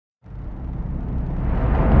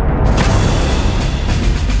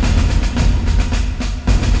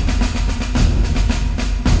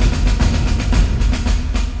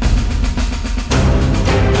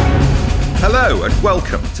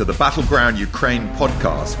Welcome to the Battleground Ukraine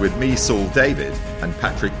podcast with me, Saul David, and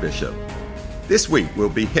Patrick Bishop. This week we'll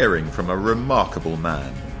be hearing from a remarkable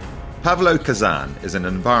man. Pavlo Kazan is an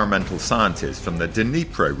environmental scientist from the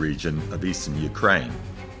Dnipro region of eastern Ukraine.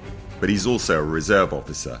 But he's also a reserve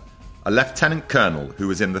officer, a lieutenant colonel who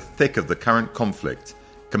was in the thick of the current conflict,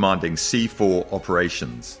 commanding C4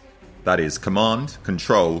 operations. That is, command,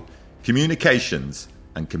 control, communications,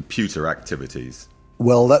 and computer activities.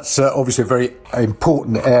 Well, that's obviously a very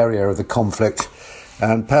important area of the conflict,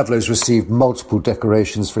 and Pavlo's received multiple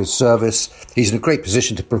decorations for his service. He's in a great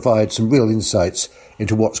position to provide some real insights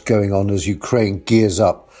into what's going on as Ukraine gears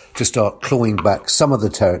up to start clawing back some of the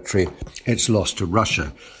territory it's lost to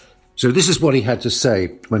Russia. So this is what he had to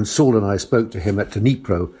say when Saul and I spoke to him at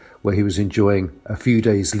Dnipro, where he was enjoying a few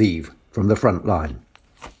days' leave from the front line.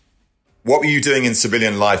 What were you doing in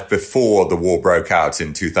civilian life before the war broke out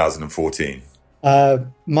in 2014?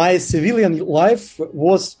 My civilian life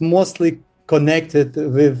was mostly connected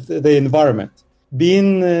with the environment.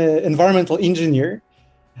 Being an environmental engineer,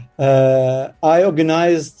 I've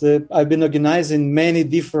been organizing many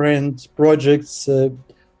different projects.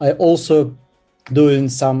 I also doing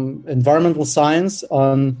some environmental science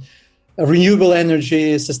on renewable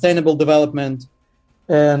energy, sustainable development,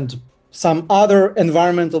 and some other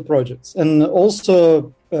environmental projects, and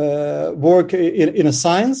also work in a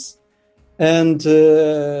science. And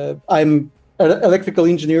I'm an electrical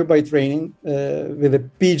engineer by training with a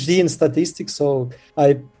PhD in statistics. So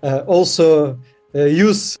I also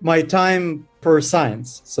use my time for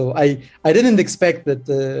science. So I didn't expect that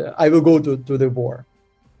I will go to the war.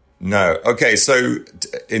 No. Okay. So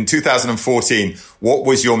in 2014, what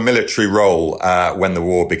was your military role when the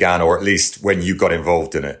war began, or at least when you got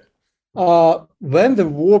involved in it? When the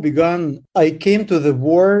war began, I came to the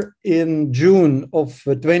war in June of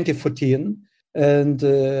 2014. And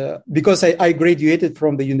because I graduated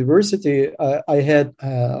from the university, I had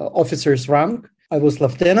officer's rank. I was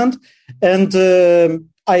lieutenant. And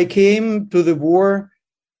I came to the war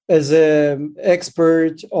as an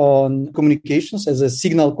expert on communications, as a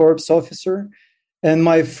signal corps officer. And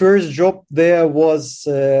my first job there was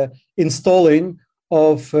installing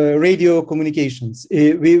of radio communications.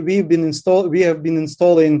 We have been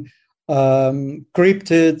installing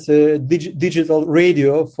encrypted digital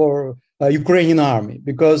radio for Ukrainian army,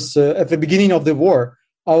 because at the beginning of the war,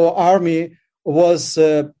 our army was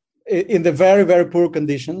in the very, very poor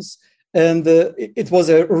conditions. And it was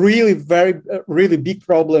a really big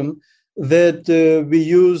problem that we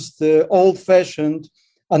used old-fashioned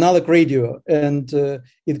analog radio, and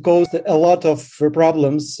it caused a lot of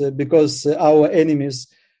problems because our enemies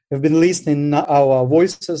have been listening to our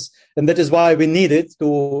voices, and that is why we needed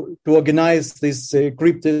to organize this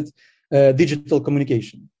encrypted digital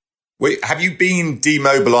communication. Wait, have you been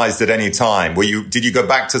demobilized at any time? Did you go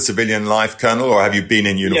back to civilian life, Colonel, or have you been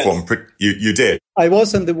in uniform? Yes. You did. I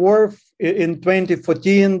was in the war in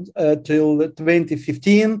 2014 till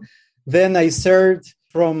 2015. Then I served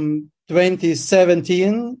from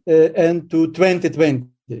 2017 and to 2020.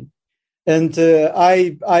 And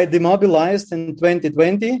I demobilized in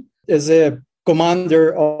 2020 as a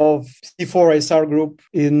commander of C4 ISR group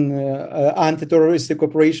in anti-terroristic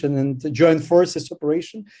operation and joint forces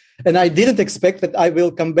operation. And I didn't expect that I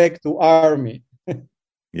will come back to army.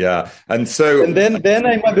 Yeah. And then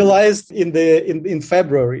I mobilized in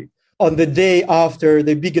February, on the day after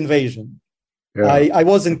the big invasion. Yeah. I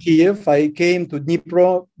was in Kiev. I came to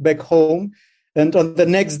Dnipro, back home. And on the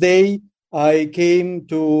next day, I came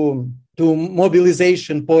to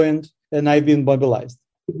mobilization point, and I've been mobilized.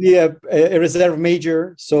 To be a reserve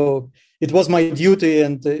major, so it was my duty,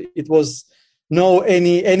 and it was no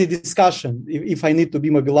any discussion if I need to be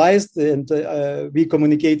mobilized. And we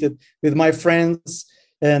communicated with my friends,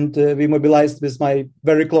 and we mobilized with my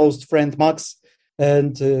very close friend Max,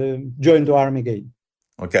 and joined the army again.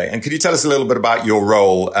 Okay, and could you tell us a little bit about your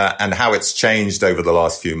role and how it's changed over the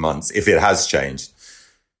last few months, if it has changed?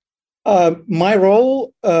 My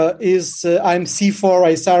role is I'm C4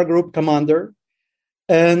 ISR group commander,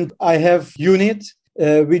 and I have unit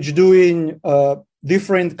which doing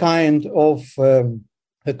different kind of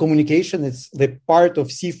communication. It's the part of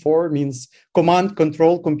C4, means command,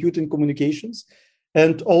 control, computing communications,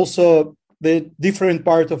 and also the different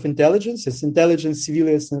part of intelligence. It's intelligence,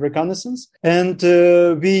 surveillance, and reconnaissance. And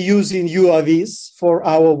we using UAVs for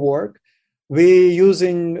our work. We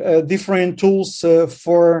using different tools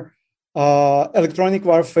for electronic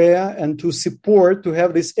warfare, and to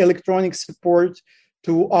have this electronic support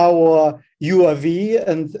to our UAV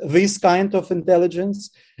and this kind of intelligence.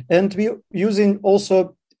 And we using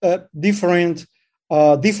also different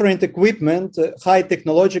different equipment, high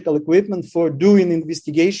technological equipment for doing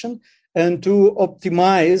investigation and to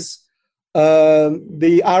optimize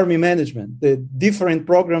the army management, the different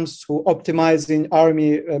programs who optimizing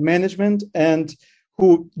army management and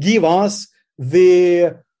who give us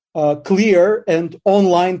the clear and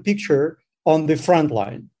online picture on the front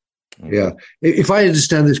line. Yeah. If I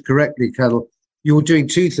understand this correctly, Colonel, you're doing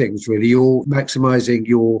two things, really. You're maximizing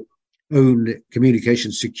your own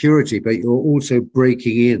communication security, but you're also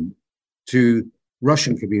breaking in to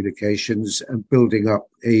Russian communications and building up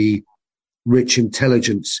a rich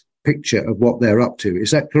intelligence picture of what they're up to.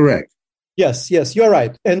 Is that correct? Yes, you're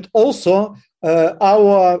right. And also,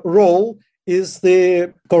 our role is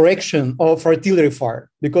the correction of artillery fire,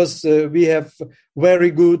 because we have very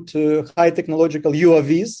good high technological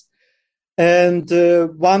UAVs. And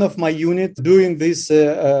one of my units doing this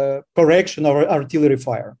correction of artillery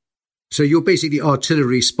fire. So you're basically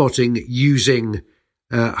artillery spotting using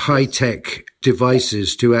high-tech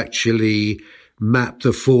devices to actually map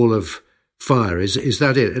the fall of fire. Is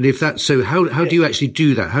that it? And if that's so, how do you actually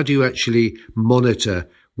do that? How do you actually monitor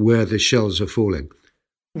where the shells are falling?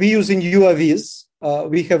 We're using UAVs.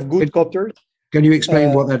 We have good copters. Can you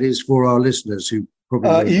explain what that is for our listeners who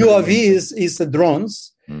probably... UAV is the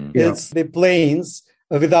drones. It's the planes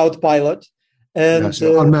without pilot. And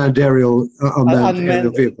so unmanned aerial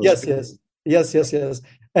vehicles. Yes.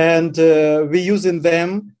 And we're using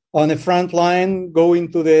them on the front line,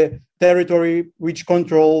 going to the territory which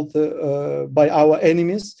controlled by our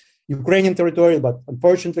enemies, Ukrainian territory, but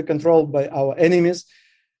unfortunately controlled by our enemies.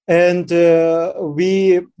 And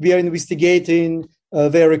we are investigating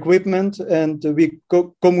their equipment, and we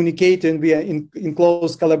communicating. We are in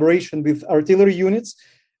close collaboration with artillery units,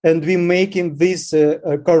 and we're making this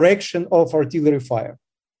correction of artillery fire.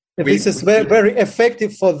 This is very, very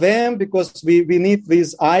effective for them, because we need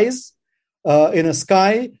these eyes in the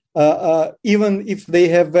sky. Even if they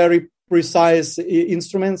have very precise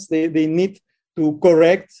instruments, they need to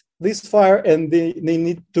correct this fire, and they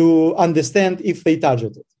need to understand if they touch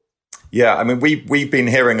it. Yeah, I mean, we've been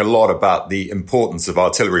hearing a lot about the importance of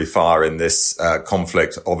artillery fire in this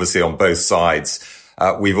conflict, obviously on both sides.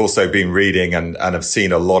 We've also been reading and have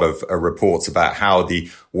seen a lot of reports about how the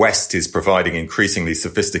West is providing increasingly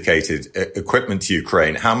sophisticated equipment to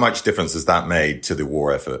Ukraine. How much difference has that made to the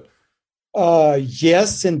war effort?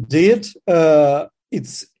 Yes, indeed.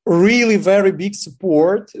 It's really very big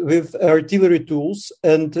support with artillery tools,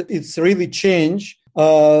 and it's really changed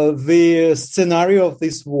the scenario of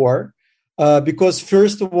this war. Because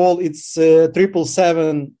first of all, it's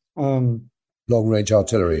 777 long-range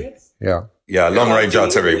artillery. Yeah, long-range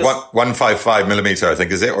artillery, 155 millimeter, I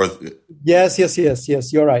think, is it? Or yes,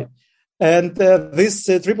 you're right. And these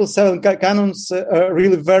 777 cannons are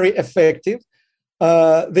really very effective.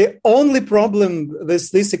 The only problem with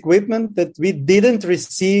this equipment that we didn't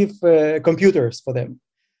receive computers for them.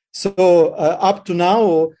 So up to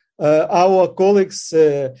now, our colleagues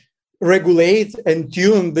regulate and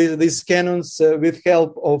tune these cannons with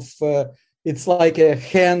help of it's like a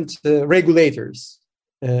hand regulators.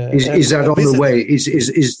 Is that on the way?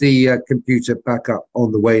 Is the computer backup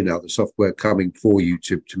on the way now? The software coming for you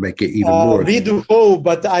to make it even more? We do hope,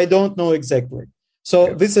 but I don't know exactly.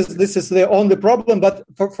 So this is the only problem. But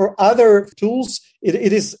for other tools,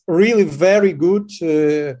 it is really very good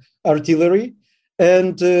artillery.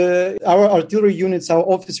 And our artillery units, our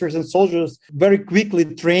officers and soldiers, very quickly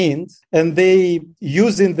trained, and they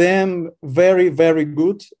using them very, very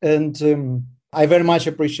good. And I very much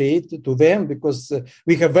appreciate to them, because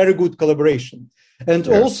we have very good collaboration. And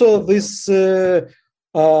also this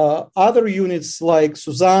other units like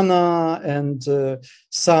Susanna and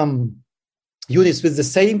some units with the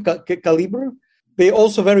same caliber, they're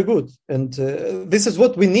also very good. And this is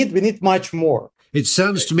what we need. We need much more. It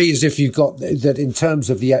sounds to me as if you've got that in terms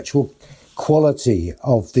of the actual quality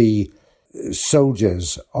of the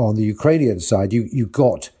soldiers on the Ukrainian side, you've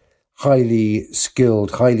got highly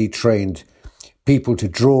skilled, highly trained people to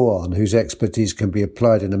draw on whose expertise can be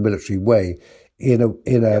applied in a military way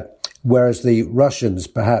whereas the Russians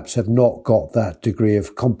perhaps have not got that degree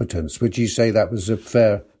of competence. Would you say that was a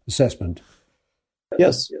fair assessment?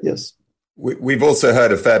 Yes. We've also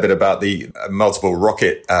heard a fair bit about the multiple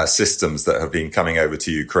rocket systems that have been coming over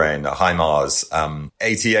to Ukraine, HIMARS,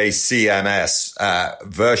 ATACMS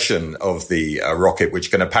version of the rocket, which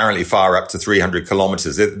can apparently fire up to 300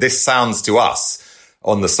 kilometers. This sounds to us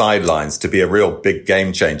on the sidelines to be a real big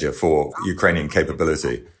game changer for Ukrainian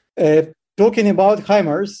capability. Talking about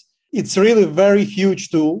HIMARS, it's really a very huge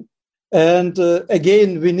tool. And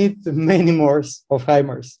again, we need many more of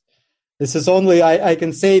HIMARS. This is only I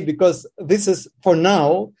can say, because this is, for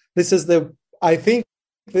now, this is the I think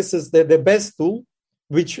this is the best tool,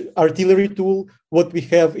 which artillery tool, what we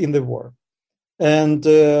have in the war. And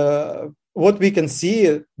what we can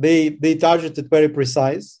see, they targeted very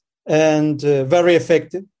precise and very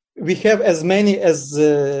effective. We have as many as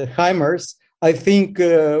HIMARS. I think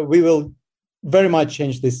we will very much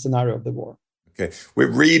change this scenario of the war. Okay.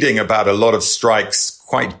 We're reading about a lot of strikes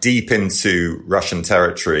quite deep into Russian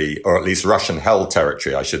territory, or at least Russian-held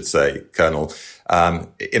territory, I should say, Colonel,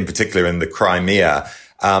 in particular in the Crimea.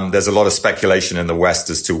 There's a lot of speculation in the West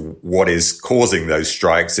as to what is causing those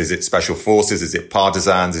strikes. Is it special forces? Is it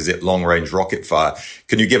partisans? Is it long-range rocket fire?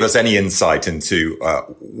 Can you give us any insight into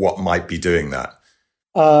what might be doing that?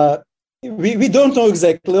 We don't know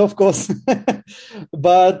exactly, of course,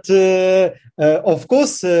 but of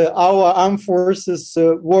course our armed forces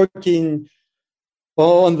working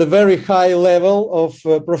on the very high level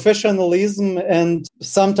of professionalism, and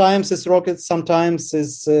sometimes it's rockets, sometimes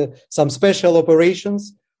it's some special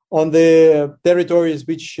operations on the territories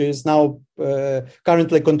which is now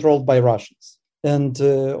currently controlled by Russians. And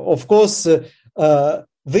of course,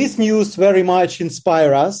 this news very much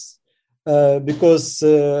inspire us because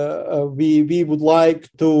we would like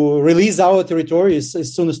to release our territories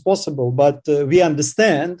as soon as possible, but we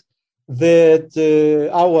understand that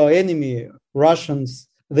our enemy, Russians,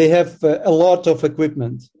 they have a lot of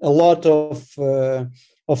equipment, a lot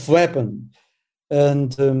of weapon,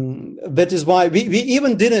 and that is why we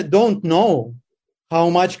even don't know how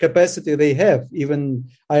much capacity they have. Even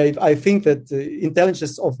I think that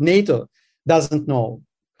intelligence of NATO doesn't know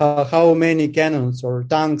how many cannons or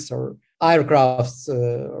tanks or aircrafts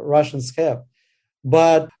Russians have.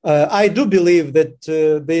 But I do believe that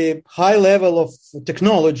the high level of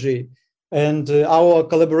technology and our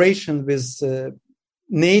collaboration with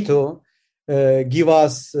NATO give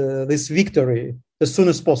us this victory as soon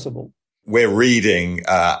as possible. We're reading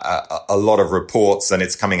a lot of reports, and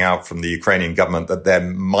it's coming out from the Ukrainian government, that there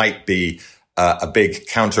might be a big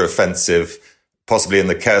counteroffensive, possibly in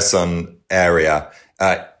the Kherson area,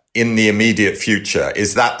 in the immediate future.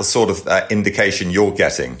 Is that the sort of indication you're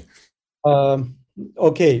getting?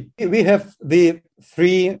 Okay, we have the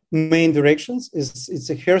three main directions. It's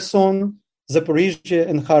a Kherson, Zaporizhia,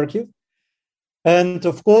 and Kharkiv. And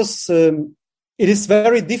of course, it is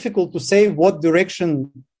very difficult to say what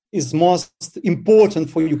direction is most important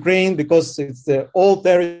for Ukraine, because it's all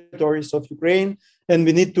territories of Ukraine and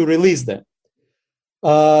we need to release them.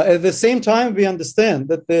 At the same time, we understand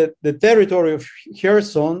that the territory of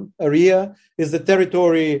Kherson area is the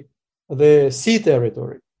territory, the sea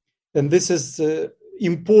territory. And this is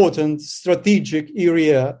important strategic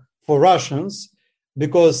area for Russians,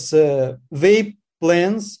 because they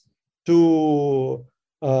plans to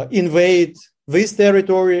invade this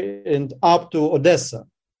territory and up to Odessa,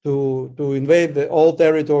 to invade the whole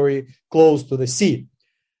territory close to the sea.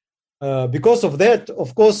 Because of that,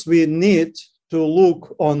 of course, we need to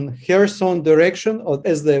look on Kherson direction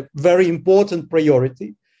as the very important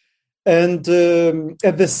priority. And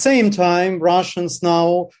at the same time, Russians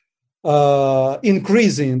now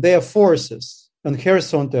increasing their forces on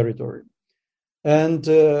Kherson territory. And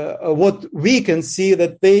what we can see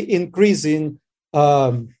that they increasing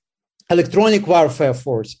electronic warfare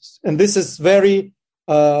forces. And this is very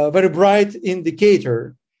bright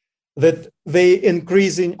indicator that they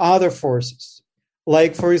increasing other forces.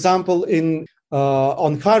 Like, for example,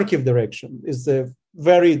 on Kharkiv direction is a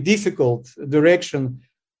very difficult direction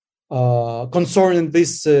concerning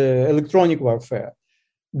this electronic warfare.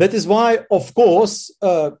 That is why, of course,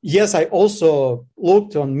 yes, I also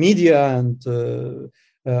looked on media, and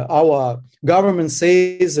our government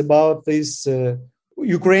says about this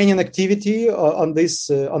Ukrainian activity on this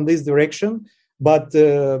direction. But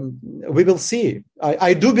we will see.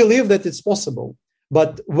 I do believe that it's possible,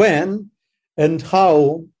 but when and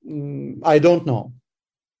how, I don't know.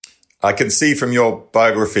 I can see from your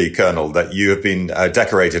biography, Colonel, that you have been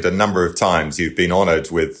decorated a number of times. You've been honored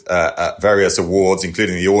with various awards,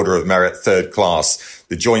 including the Order of Merit Third Class,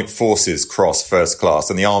 the Joint Forces Cross First Class,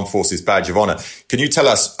 and the Armed Forces Badge of Honor. Can you tell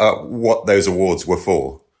us what those awards were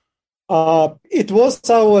for? It was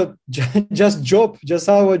our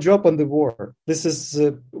our job on the war. This is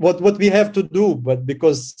what we have to do, but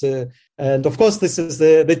because, and of course, this is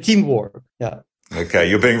the teamwork. Yeah. Okay,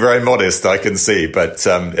 you're being very modest, I can see, but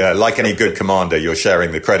like any good commander, you're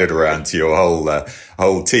sharing the credit around to your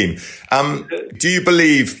whole team. Do you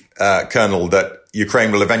believe, Colonel, that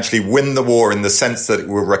Ukraine will eventually win the war in the sense that it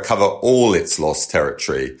will recover all its lost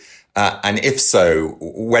territory? And if so,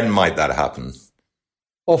 when might that happen?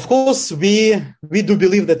 Of course, we do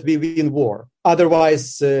believe that we win war.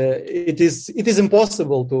 Otherwise, it is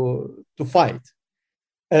impossible to fight.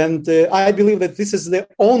 And I believe that this is the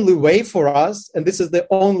only way for us, and this is the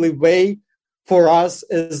only way for us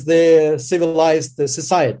as the civilized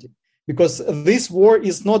society. Because this war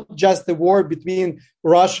is not just a war between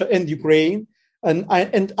Russia and Ukraine. And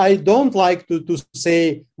I don't like to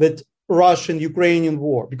say that Russian-Ukrainian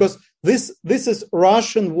war, because this is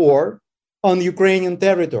Russian war on Ukrainian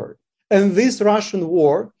territory. And this Russian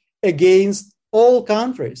war against all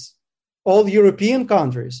countries, all European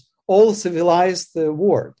countries, all civilized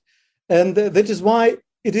world. And that is why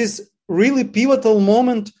it is really pivotal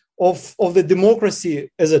moment of the democracy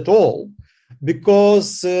as a whole,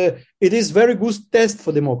 because it is very good test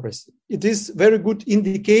for democracy. It is very good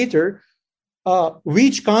indicator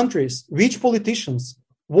which countries, which politicians,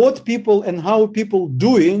 what people and how people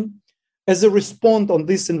doing as a response on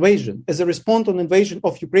this invasion, as a response on invasion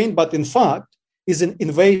of Ukraine, but in fact is an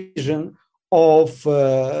invasion of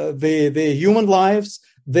the human lives,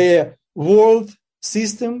 the world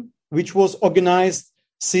system, which was organized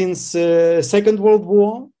since Second World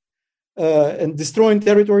War, and destroying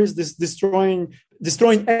territories,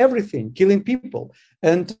 destroying everything, killing people.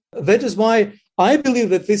 And that is why I believe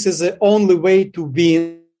that this is the only way to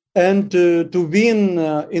win, and to win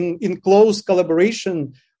in close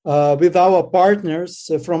collaboration with our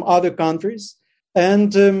partners from other countries.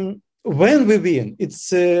 And when we win,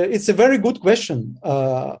 it's a very good question.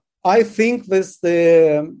 I think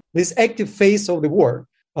this active phase of the war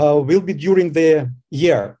will be during the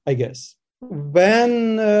year, I guess.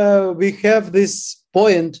 When we have this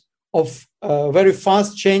point of very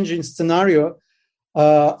fast changing scenario,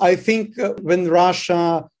 I think when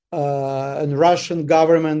Russia and Russian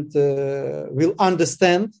government will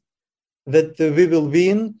understand that we will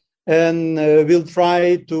win, and will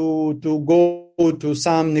try to go to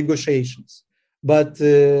some negotiations. But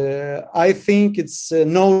I think it's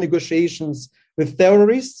no negotiations with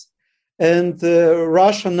terrorists, and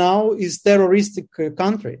Russia now is terroristic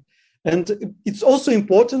country. And it's also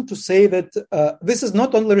important to say that this is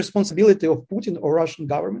not only responsibility of Putin or Russian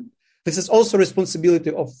government. This is also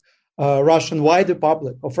responsibility of Russian wider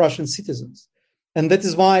public, of Russian citizens. And that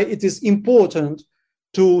is why it is important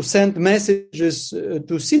to send messages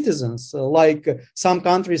to citizens. Like some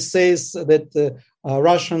countries says that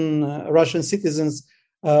Russian citizens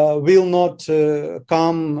will not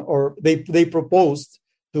come, or they proposed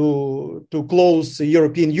to close the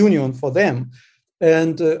European Union for them.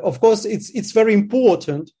 And of course, it's very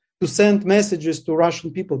important to send messages to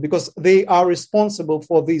Russian people because they are responsible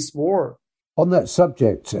for this war. On that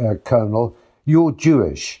subject, Colonel, you're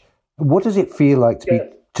Jewish. What does it feel like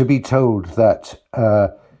to be told that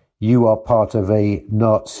you are part of a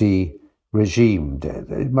Nazi regime?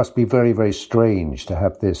 It must be very, very strange to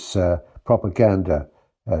have this propaganda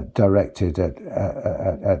directed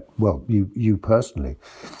at you personally.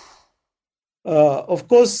 Of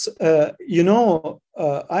course,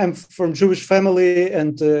 I'm from Jewish family,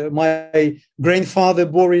 and my grandfather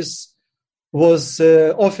Boris was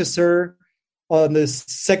officer on the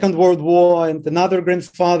Second World War, and another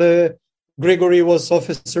grandfather Gregory was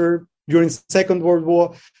officer during Second World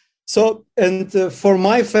War. So, and for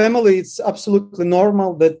my family, it's absolutely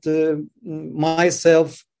normal that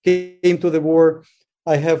myself came to the war.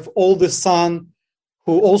 I have older son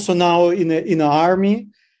who also now in the army.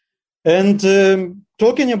 And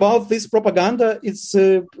talking about this propaganda, it's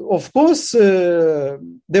of course the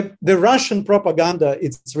Russian propaganda.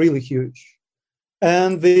 It's really huge,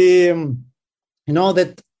 and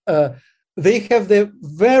that they have the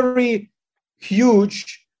very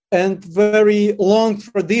huge and very long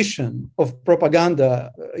tradition of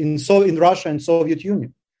propaganda in Russia and Soviet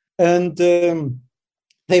Union, and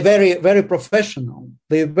they're very, very professional.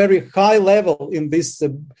 They're very high level in this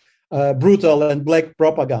brutal and black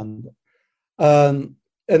propaganda, and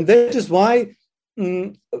that is why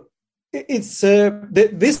it's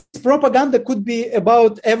this propaganda could be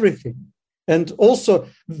about everything. And also,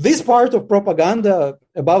 this part of propaganda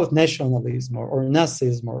about nationalism or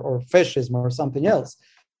Nazism or fascism or something else.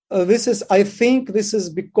 I think this is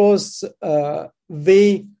because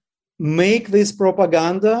they make this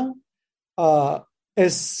propaganda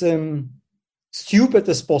as stupid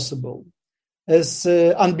as possible, as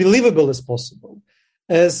unbelievable as possible,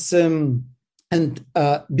 and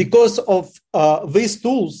because of these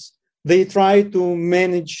tools, they try to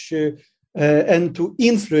manage and to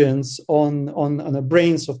influence on the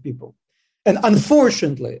brains of people. And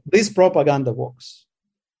unfortunately, this propaganda works.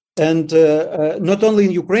 And not only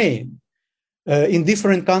in Ukraine, in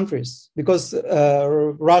different countries, because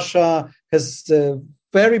Russia has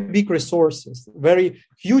very big resources, very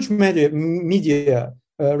huge media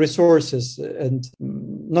resources, and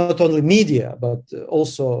not only media, but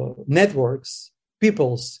also networks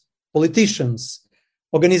peoples, politicians,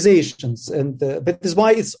 organizations. And that is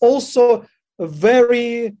why it's also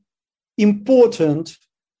very important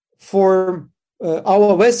for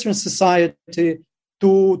our Western society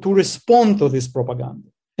to respond to this propaganda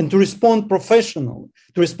and to respond professionally,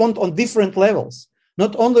 to respond on different levels,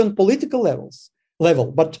 not only on political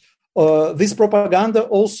level, but this propaganda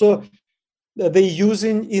also they use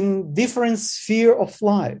in different sphere of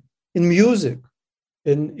life, in music,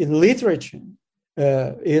 in literature,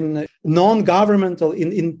 in non-governmental,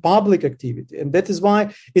 in public activity. And that is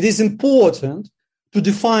why it is important to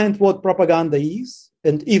define what propaganda is,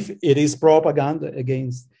 and if it is propaganda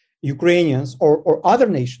against Ukrainians or other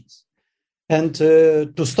nations, and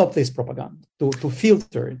to stop this propaganda, to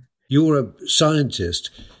filter it. You're a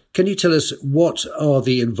scientist. Can you tell us what are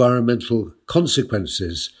the environmental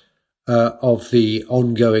consequences of the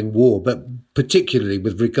ongoing war, but particularly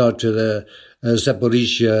with regard to the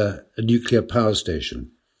Zaporizhzhia nuclear power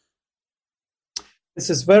station? This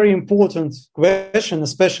is a very important question,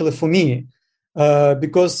 especially for me,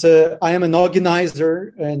 because I am an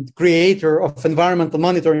organizer and creator of environmental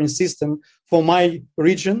monitoring system for my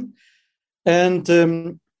region. And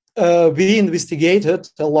we investigated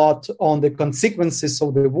a lot on the consequences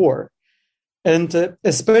of the war. And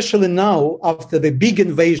especially now, after the big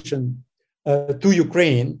invasion to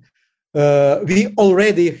Ukraine, we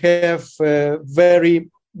already have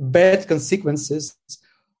very bad consequences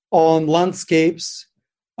on landscapes,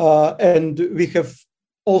 and we have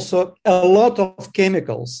also a lot of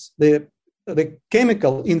chemicals, the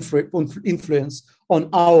chemical influence on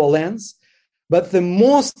our lands. But the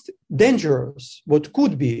most dangerous, what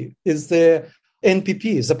could be, is the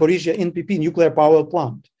NPP, Zaporizhzhia NPP, nuclear power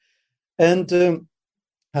plant. And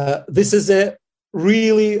this is a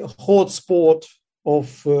really hot spot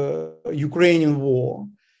of Ukrainian war.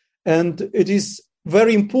 And it is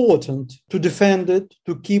very important to defend it,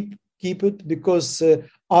 to keep it, because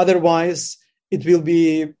otherwise it will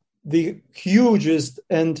be the hugest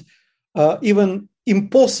and even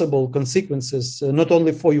impossible consequences, not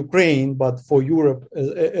only for Ukraine, but for Europe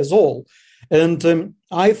as all. And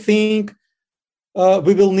I think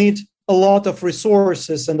we will need a lot of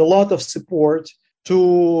resources and a lot of support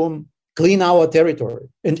to clean our territory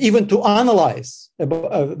and even to analyze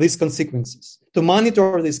these consequences, to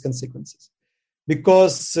monitor these consequences,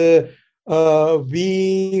 because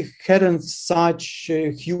we hadn't such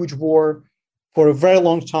a huge war for a very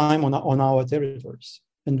long time on our territories.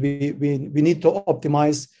 And we need to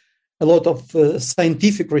optimize a lot of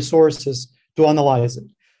scientific resources to analyze it.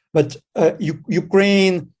 But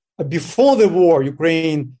Ukraine, before the war,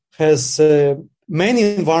 Ukraine has many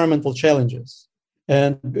environmental challenges.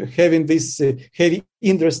 And having this heavy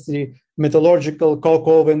industry, metallurgical, coke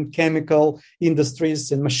oven, chemical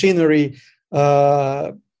industries and machinery,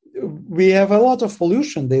 we have a lot of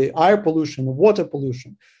pollution, the air pollution, water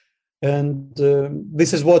pollution. And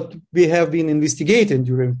this is what we have been investigating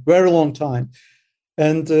during a very long time.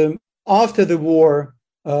 And after the war,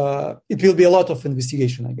 it will be a lot of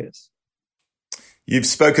investigation, I guess. You've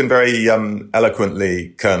spoken very eloquently,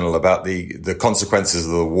 Colonel, about the consequences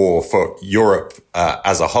of the war for Europe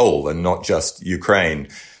as a whole and not just Ukraine.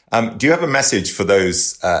 Do you have a message for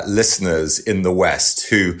those listeners in the West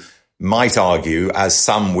who might argue, as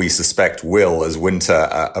some we suspect will as winter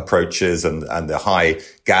approaches and the high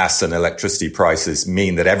gas and electricity prices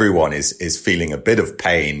mean that everyone is feeling a bit of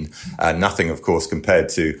pain, nothing, of course, compared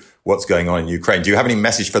to what's going on in Ukraine. Do you have any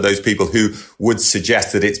message for those people who would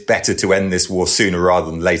suggest that it's better to end this war sooner rather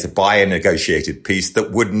than later by a negotiated peace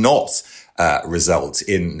that would not result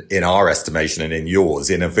in our estimation and in yours,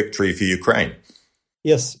 in a victory for Ukraine?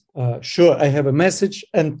 Yes, sure. I have a message.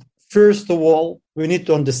 And first of all, we need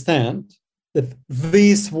to understand that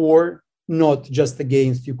this war not just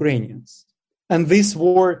against Ukrainians, and this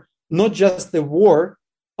war not just the war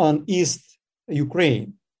on East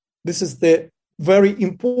Ukraine. This is the very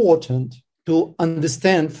important to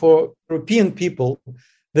understand for European people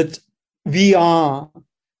that we are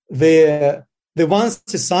the one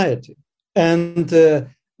society, and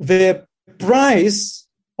the price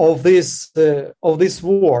of this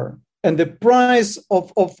war and the price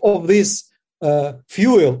of this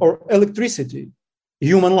fuel or electricity,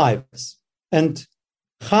 human lives, and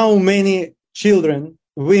how many children,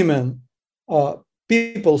 women,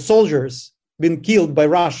 people, soldiers been killed by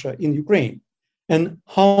Russia in Ukraine, and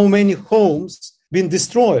how many homes been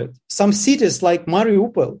destroyed. Some cities like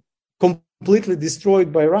Mariupol completely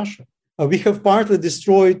destroyed by Russia. We have partly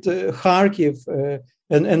destroyed Kharkiv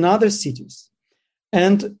and other cities.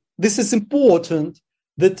 And this is important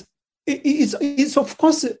that it's of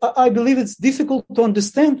course, I believe it's difficult to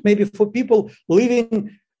understand maybe for people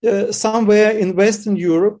living somewhere in Western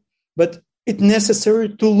Europe, but it's necessary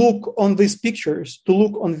to look on these pictures, to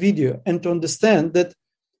look on video, and to understand that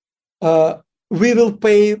we will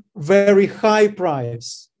pay very high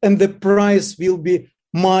price, and the price will be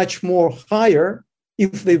much more higher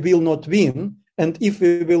if they will not win, and if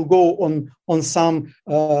we will go on some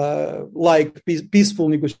peaceful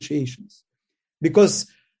negotiations. Because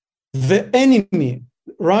the enemy,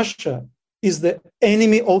 Russia, is the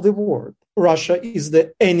enemy of the world. Russia is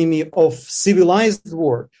the enemy of civilized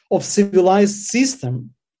world, of civilized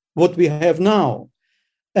system, what we have now.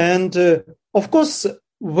 And of course,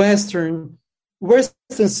 Western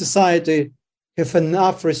society have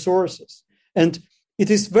enough resources. And it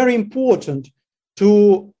is very important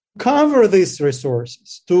to cover these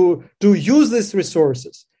resources, to use these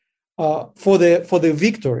resources for the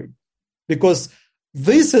victory, because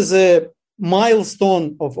this is a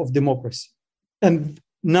milestone of democracy. And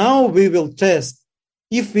now we will test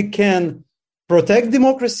if we can protect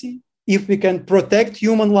democracy, if we can protect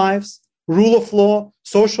human lives, rule of law,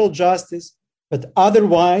 social justice, but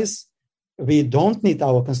otherwise we don't need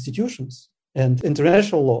our constitutions and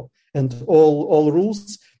international law and all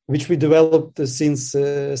rules which we developed since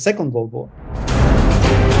Second World War.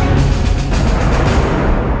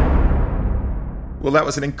 Well, that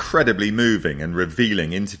was an incredibly moving and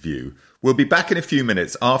revealing interview. We'll be back in a few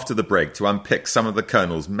minutes after the break to unpick some of the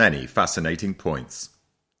Colonel's many fascinating points.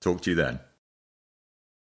 Talk to you then.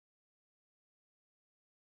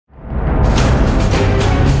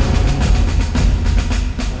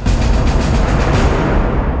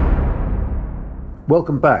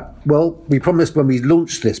 Welcome back. Well, we promised when we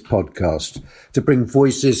launched this podcast to bring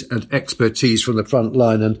voices and expertise from the front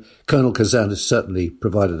line, and Colonel Kazan has certainly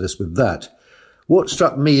provided us with that. What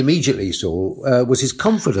struck me immediately, Saul, was his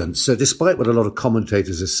confidence. So despite what a lot of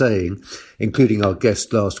commentators are saying, including our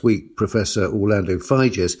guest last week, Professor Orlando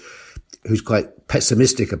Figes, who's quite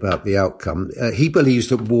pessimistic about the outcome, he believes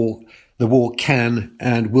that the war can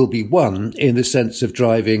and will be won in the sense of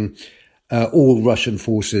driving all Russian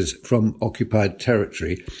forces from occupied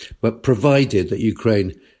territory, but provided that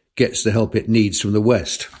Ukraine gets the help it needs from the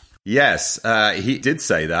West. Yes, he did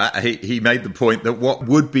say that. He made the point that what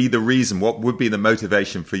would be the reason, what would be the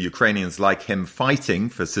motivation for Ukrainians like him fighting,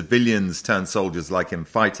 for civilians turned soldiers like him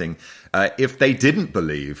fighting, if they didn't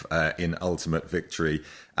believe in ultimate victory.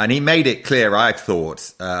 And he made it clear, I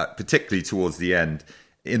thought, particularly towards the end,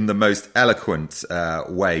 in the most eloquent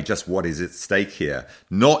way, just what is at stake here.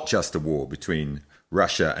 Not just a war between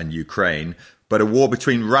Russia and Ukraine, but a war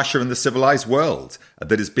between Russia and the civilized world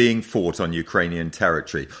that is being fought on Ukrainian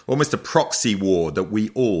territory. Almost a proxy war that we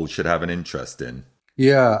all should have an interest in.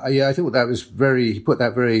 Yeah, I think that was he put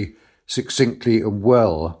that very succinctly and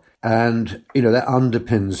well. And, that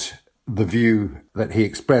underpins the view that he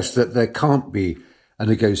expressed that there can't be a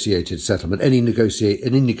negotiated settlement. Any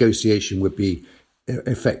negotiation would be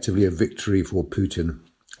effectively a victory for Putin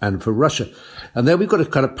and for Russia. And then we've got a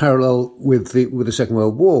kind of parallel with the Second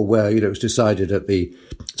World War, where, it was decided at the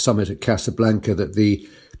summit at Casablanca that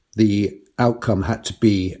the outcome had to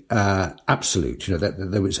be absolute.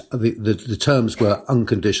 That there was the terms were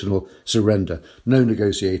unconditional surrender, no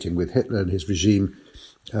negotiating with Hitler and his regime,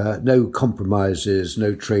 no compromises,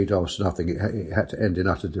 no trade-offs, nothing. It had to end in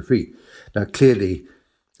utter defeat. Now, clearly,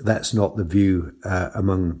 that's not the view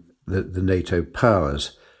among the NATO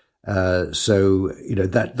powers. So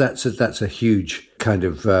that's a huge kind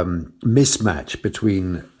of mismatch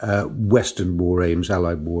between Western war aims,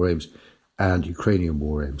 Allied war aims, and Ukrainian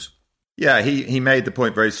war aims. Yeah, he made the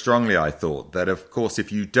point very strongly, I thought, that of course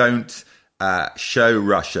if you don't show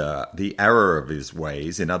Russia the error of his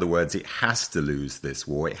ways, in other words, it has to lose this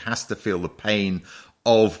war, it has to feel the pain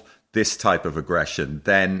of this type of aggression,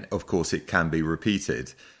 then of course it can be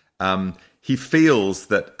repeated. He feels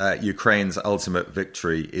that Ukraine's ultimate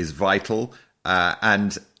victory is vital,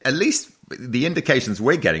 and at least the indications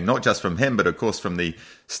we're getting, not just from him, but of course from the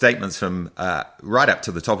statements from right up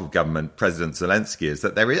to the top of government, President Zelensky, is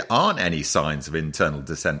that there aren't any signs of internal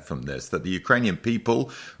dissent from this, that the Ukrainian people,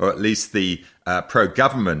 or at least the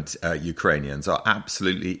pro-government Ukrainians, are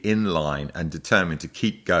absolutely in line and determined to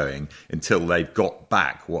keep going until they've got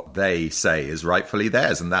back what they say is rightfully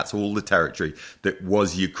theirs. And that's all the territory that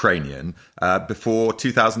was Ukrainian before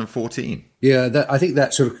 2014. Yeah, I think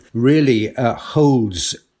that sort of really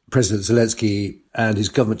holds President Zelensky and his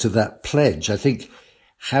government to that pledge. I think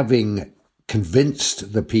having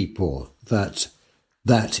convinced the people that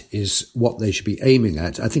that is what they should be aiming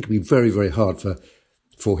at, I think it'd be very, very hard for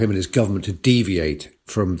him and his government to deviate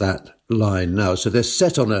from that line now. So they're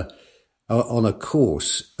set on a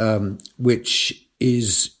course which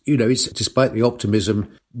is, it's, despite the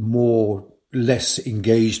optimism, more less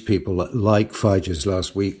engaged people like Fijers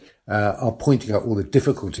last week are pointing out all the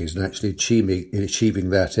difficulties in actually achieving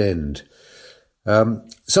that end.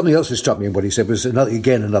 Something else that struck me in what he said was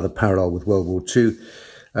another parallel with World War II.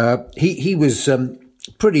 He was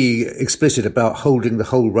pretty explicit about holding the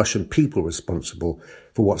whole Russian people responsible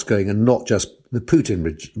for what's going on, and not just the Putin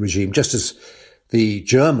regime, just as the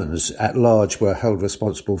Germans at large were held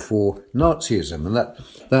responsible for Nazism, and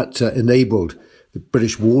that enabled the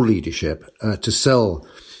British war leadership to sell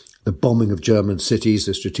the bombing of German cities,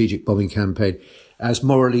 the strategic bombing campaign, as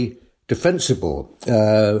morally defensible,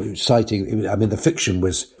 the fiction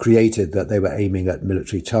was created that they were aiming at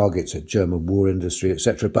military targets, at German war industry,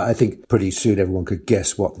 etc. But I think pretty soon everyone could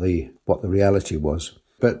guess what the reality was.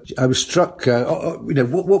 But I was struck,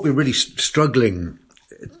 what we're really struggling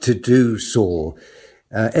to do, Saul,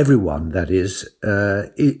 everyone that is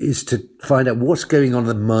to find out what's going on in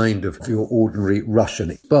the mind of your ordinary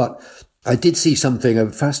Russian. But I did see a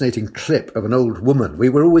fascinating clip of an old woman. We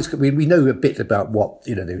know a bit about what,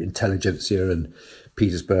 the intelligentsia in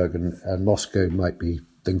Petersburg and Moscow might be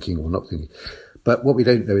thinking or not thinking. But what we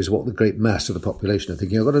don't know is what the great mass of the population are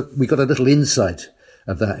thinking. We got a little insight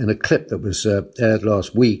of that in a clip that was aired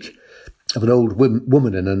last week of an old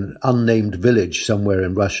woman in an unnamed village somewhere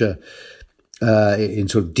in Russia, in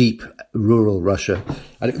sort of deep rural Russia.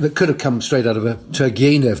 And it could have come straight out of a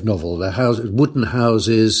Turgenev novel. Wooden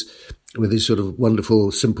houses with this sort of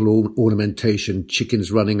wonderful, simple ornamentation,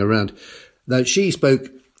 chickens running around. Now, she spoke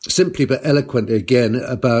simply but eloquently again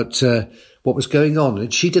about what was going on.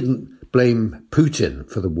 And she didn't blame Putin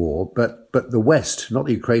for the war, but the West, not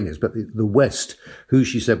the Ukrainians, but the West, who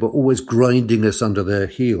she said were always grinding us under their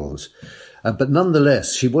heels. But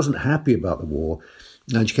nonetheless, she wasn't happy about the war,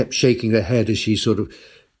 and she kept shaking her head as she sort of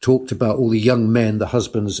talked about all the young men, the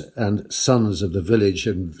husbands and sons of the village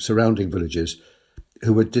and surrounding villages,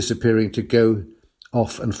 who were disappearing to go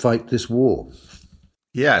off and fight this war.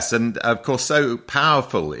 Yes, and of course, so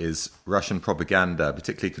powerful is Russian propaganda,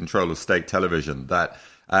 particularly control of state television, that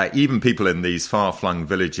even people in these far-flung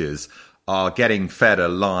villages are getting fed a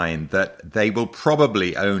line that they will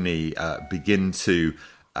probably only begin to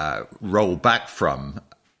roll back from,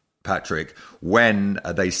 Patrick, when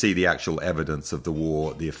they see the actual evidence of the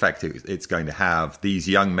war, the effect it's going to have. These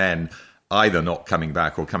young men either not coming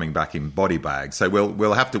back or coming back in body bags. So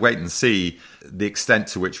we'll have to wait and see the extent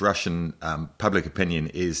to which Russian public opinion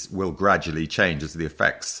will gradually change as the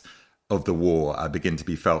effects of the war begin to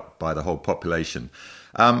be felt by the whole population.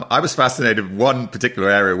 I was fascinated. One particular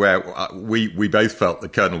area where we both felt the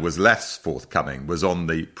Colonel was less forthcoming was on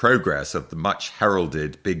the progress of the much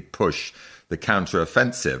heralded big push, the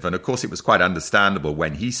counter-offensive. And of course, it was quite understandable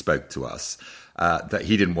when he spoke to us that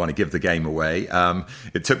he didn't want to give the game away.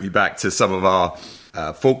 It took me back to some of our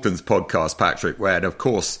Falklands podcast, Patrick, where, of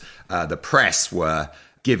course, the press were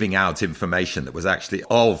giving out information that was actually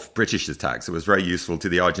of British attacks. It was very useful to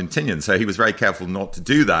the Argentinians. So he was very careful not to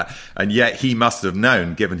do that. And yet he must have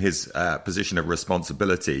known, given his position of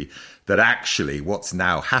responsibility, that actually what's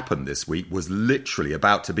now happened this week was literally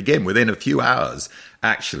about to begin within a few hours,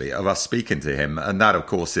 actually, of us speaking to him. And that, of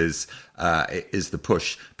course, is the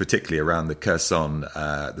push, particularly around the Kherson,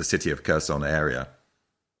 the city of Kherson area.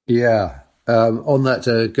 Yeah. On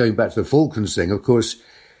that, going back to the Falklands thing, of course,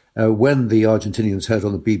 when the Argentinians heard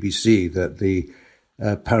on the BBC that the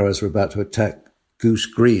Paras were about to attack Goose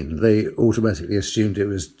Green, they automatically assumed it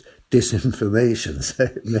was disinformation. So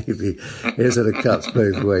maybe it sort of cuts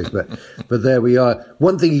both ways. But there we are.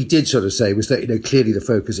 One thing he did sort of say was that, clearly the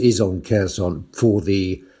focus is on Kherson for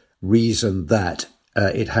the reason that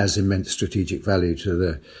it has immense strategic value to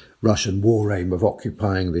the Russian war aim of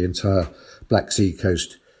occupying the entire Black Sea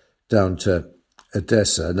coast down to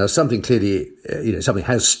Odessa. Now, something clearly, something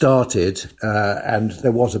has started, and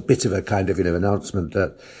there was a bit of a kind of, announcement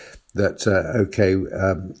that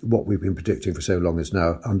what we've been predicting for so long is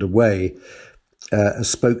now underway. A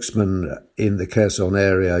spokesman in the Kherson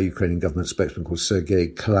area, a Ukrainian government spokesman called Sergei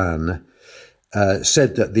Klan,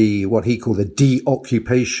 said that what he called the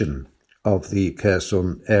deoccupation of the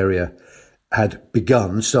Kherson area had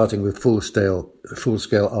begun, starting with full-scale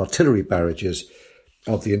artillery barrages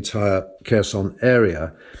of the entire Kherson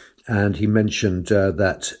area. And he mentioned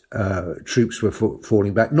that troops were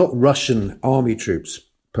falling back, not Russian army troops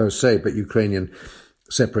per se, but Ukrainian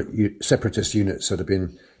separatist units that have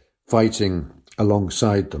been fighting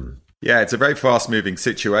alongside them. Yeah, it's a very fast-moving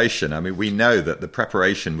situation. I mean, we know that the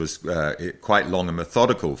preparation was quite long and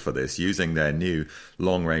methodical for this, using their new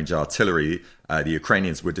long-range artillery. The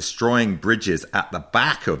Ukrainians were destroying bridges at the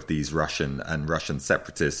back of these Russian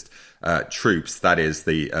separatist troops, that is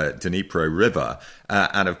the Dnipro River.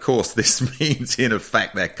 And of course, this means, in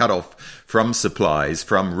effect, they're cut off from supplies,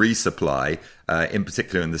 from resupply, in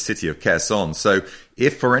particular in the city of Kherson. So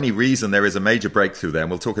if for any reason there is a major breakthrough there, and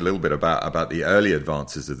we'll talk a little bit about the early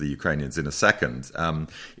advances of the Ukrainians in a second,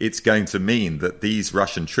 it's going to mean that these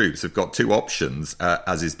Russian troops have got two options,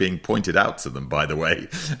 as is being pointed out to them, by the way,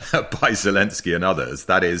 by Zelensky and others.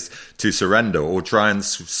 That is to surrender or try and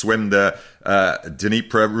swim the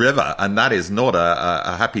Dnipro River. And that is not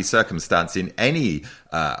a happy circumstance in any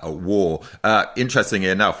war. Interestingly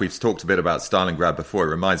enough, we've talked a bit about Stalingrad before. It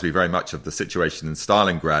reminds me very much of the situation in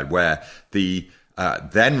Stalingrad, where the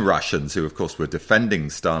then Russians, who of course were defending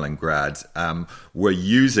Stalingrad, were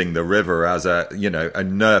using the river as a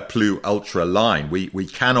ne plus ultra line. We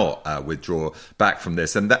cannot withdraw back from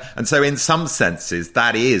this, and so in some senses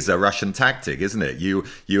that is a Russian tactic, isn't it?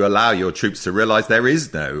 You allow your troops to realise there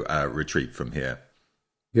is no retreat from here.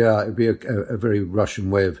 Yeah, it'd be a very Russian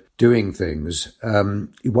way of doing things.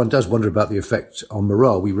 One does wonder about the effect on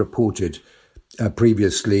morale. We reported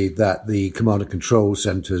previously that the command and control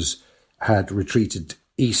centres had retreated to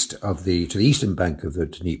the eastern bank of the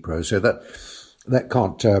Dnipro, so that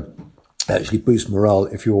can't actually boost morale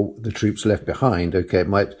if you're the troops left behind. Okay, it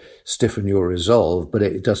might stiffen your resolve, but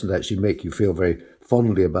it doesn't actually make you feel very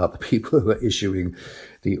fondly about the people who are issuing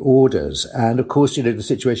the orders. And of course, the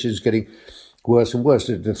situation is getting worse and worse.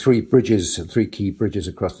 The three key bridges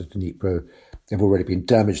across the Dnipro have already been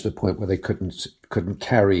damaged to the point where they couldn't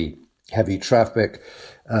carry heavy traffic.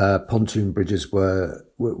 Pontoon bridges were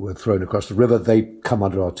thrown across the river. They come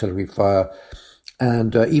under artillery fire,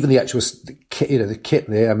 and even the actual the kit,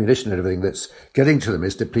 the ammunition, and everything that's getting to them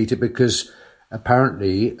is depleted because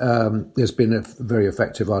apparently there's been very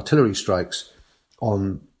effective artillery strikes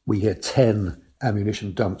on. We hear 10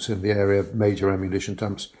 ammunition dumps in the area. Major ammunition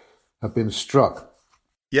dumps have been struck.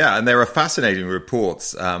 Yeah, and there are fascinating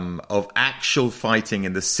reports of actual fighting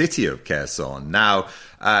in the city of Kherson. Now,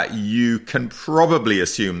 you can probably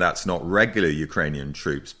assume that's not regular Ukrainian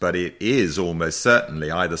troops, but it is almost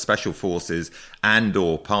certainly either special forces and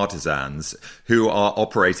or partisans who are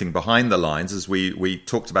operating behind the lines. As we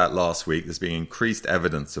talked about last week, there's been increased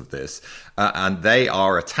evidence of this, and they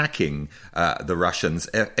are attacking the Russians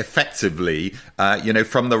effectively,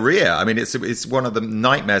 from the rear. I mean, it's one of the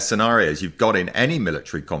nightmare scenarios you've got in any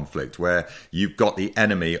military conflict, where you've got the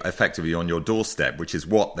enemy effectively on your doorstep, which is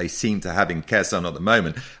what they seem to have in Kherson at the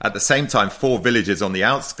moment. At the same time, four villages on the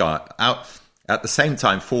outskirts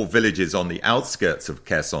of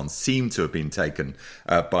Kherson seem to have been taken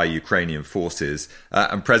by Ukrainian forces.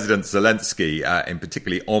 And President Zelensky, in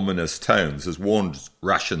particularly ominous tones, has warned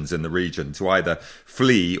Russians in the region to either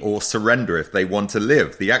flee or surrender if they want to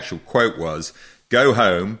live. The actual quote was, "Go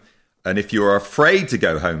home, and if you are afraid to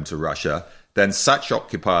go home to Russia, then such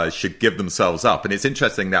occupiers should give themselves up." And it's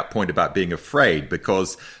interesting, that point about being afraid,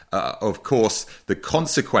 because of course, the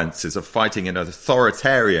consequences of fighting an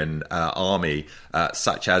authoritarian army,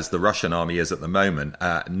 such as the Russian army is at the moment,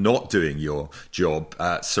 not doing your job,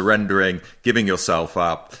 surrendering, giving yourself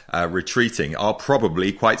up, retreating, are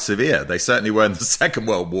probably quite severe. They certainly were in the Second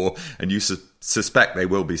World War, and you suspect they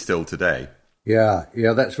will be still today. Yeah,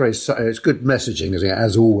 that's it's good messaging, isn't it?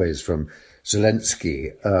 As always, from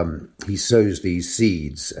Zelensky. He sows these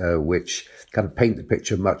seeds, which kind of paint the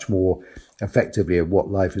picture much more effectively of what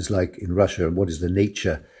life is like in Russia and what is the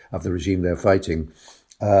nature of the regime they're fighting,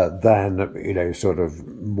 than, sort of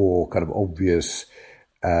more kind of obvious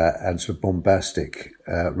and sort of bombastic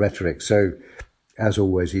rhetoric. So, as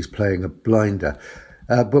always, he's playing a blinder.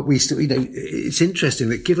 But we still, it's interesting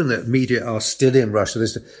that given that media are still in Russia,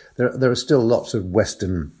 there are still lots of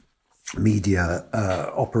Western media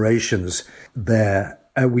operations there.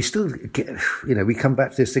 We still get, we come back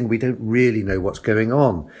to this thing, we don't really know what's going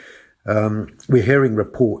on. We're hearing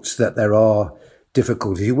reports that there are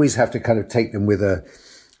difficulties. You always have to kind of take them with a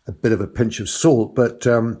bit of a pinch of salt, but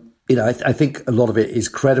I think a lot of it is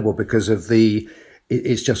credible because of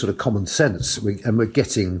it's just sort of common sense. We're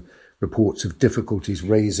getting reports of difficulties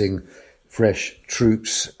raising fresh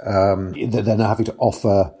troops. They're now having to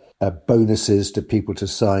offer bonuses to people to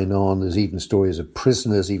sign on. There's even stories of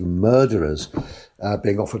prisoners, even murderers,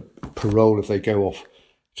 being offered parole if they go off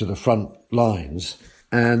to the front lines.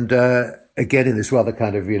 And again, in this rather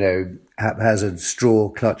kind of, haphazard,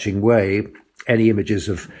 straw-clutching way, any images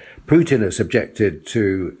of Putin are subjected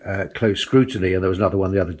to close scrutiny. And there was another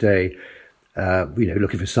one the other day,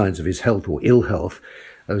 looking for signs of his health or ill health.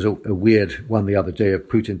 There was a weird one the other day of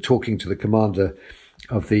Putin talking to the commander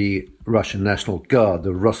of the Russian National Guard,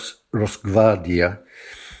 the Rosgvardia.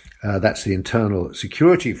 That's the internal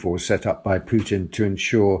security force set up by Putin to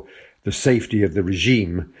ensure the safety of the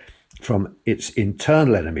regime from its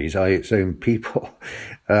internal enemies, i.e. its own people,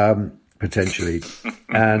 potentially.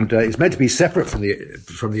 And it's meant to be separate from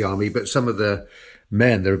the army, but some of the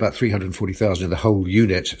men, there are about 340,000 in the whole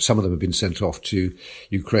unit. Some of them have been sent off to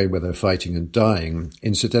Ukraine where they're fighting and dying.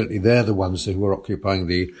 Incidentally, they're the ones who are occupying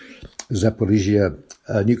the Zaporizhia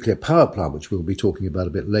nuclear power plant, which we'll be talking about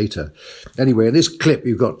a bit later. Anyway, in this clip,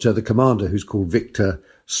 you've got the commander, who's called Viktor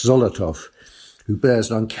Zolotov, who bears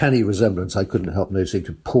an uncanny resemblance, I couldn't help noticing,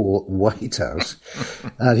 to Paul Whitehouse.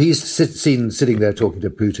 And he's seen sitting there talking to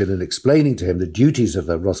Putin and explaining to him the duties of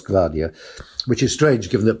the Rosgvardia, which is strange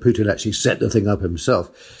given that Putin actually set the thing up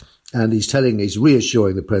himself. And he's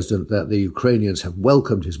reassuring the president that the Ukrainians have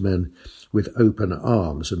welcomed his men with open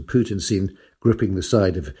arms. And Putin's seen gripping the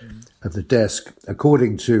side of the desk,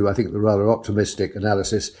 according to, I think, the rather optimistic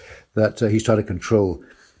analysis that he's trying to control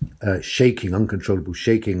uncontrollable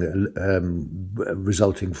shaking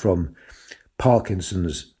resulting from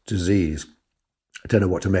Parkinson's disease. I don't know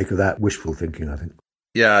what to make of that. Wishful thinking, I think.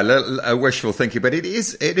 Yeah, wishful thinking, but it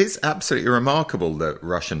is absolutely remarkable, that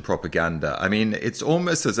Russian propaganda. I mean, it's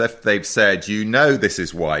almost as if they've said, this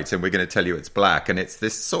is white and we're going to tell you it's black. And it's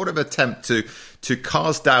this sort of attempt to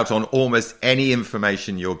cast doubt on almost any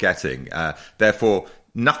information you're getting. Therefore,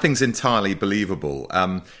 nothing's entirely believable.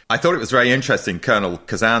 I thought it was very interesting, Colonel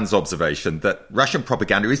Kazan's observation that Russian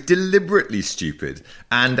propaganda is deliberately stupid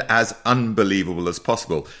and as unbelievable as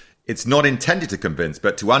possible. It's not intended to convince,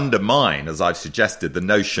 but to undermine, as I've suggested, the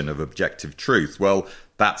notion of objective truth. Well,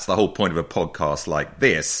 that's the whole point of a podcast like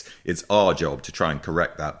this. It's our job to try and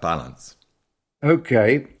correct that balance.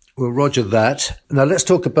 Okay, well, roger that. Now let's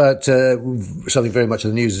talk about something very much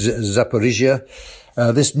in the news, Zaporizhia.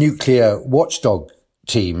 This nuclear watchdog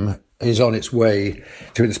team is on its way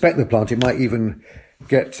to inspect the plant. It might even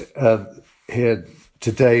get here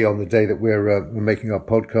today, on the day that we're making our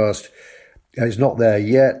podcast. It's not there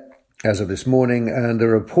yet as of this morning, and there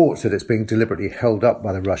are reports that it's being deliberately held up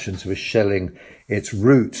by the Russians who are shelling its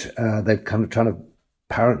route. They've kind of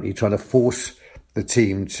apparently trying to force the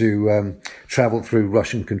team to travel through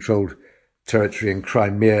Russian-controlled territory in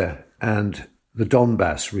Crimea and the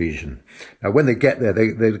Donbass region. Now, when they get there,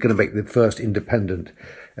 they're going to make the first independent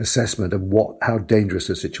assessment of how dangerous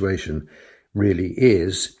the situation really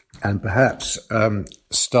is, and perhaps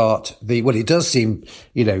start it does seem,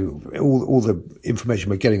 all the information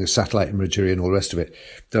we're getting, the satellite imagery and all the rest of it,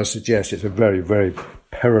 does suggest it's a very, very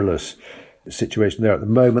perilous situation there at the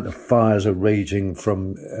moment. The fires are raging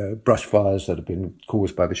from brush fires that have been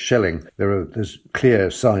caused by the shelling. There's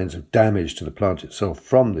clear signs of damage to the plant itself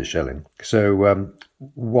from the shelling. So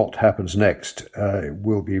what happens next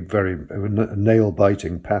will be a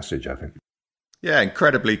nail-biting passage, I think. Yeah,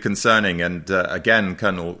 incredibly concerning. And again,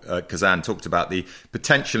 Colonel Kazan talked about the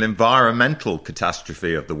potential environmental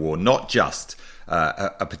catastrophe of the war, not just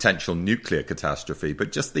a potential nuclear catastrophe,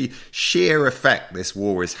 but just the sheer effect this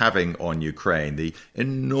war is having on Ukraine, the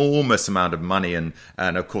enormous amount of money and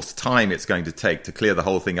of course, time it's going to take to clear the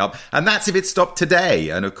whole thing up. And that's if it stopped today.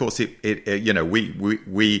 And of course,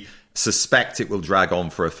 we suspect it will drag on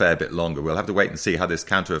for a fair bit longer. We'll have to wait and see how this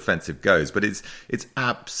counteroffensive goes. But it's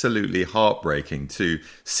absolutely heartbreaking to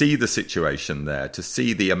see the situation there, to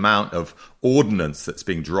see the amount of ordnance that's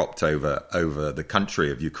being dropped over the country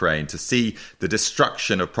of Ukraine, to see the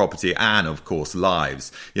destruction of property and, of course,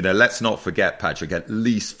 lives. Let's not forget, Patrick, at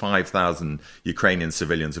least 5,000 Ukrainian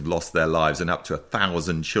civilians have lost their lives and up to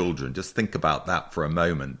 1,000 children. Just think about that for a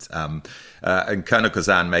moment. And Colonel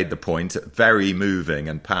Kazan made the point, very moving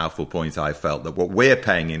and powerful point, I felt, that what we're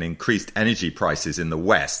paying in increased energy prices in the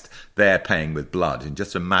West, they're paying with blood. And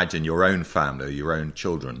just imagine your own family, your own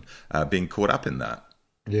children being caught up in that.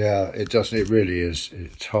 Yeah, it doesn't. It really is.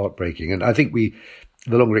 It's heartbreaking. And I think the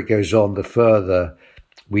longer it goes on, the further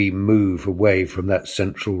we move away from that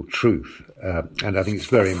central truth. And I think it's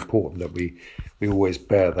very important that we always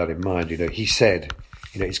bear that in mind. He said,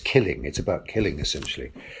 it's killing. It's about killing,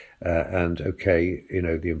 essentially.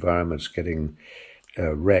 The environment's getting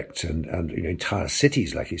wrecked and entire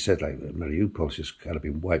cities, like he said, like Mariupol's just kind of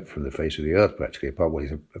been wiped from the face of the earth, practically, apart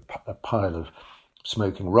from a pile of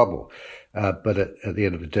smoking rubble. But at the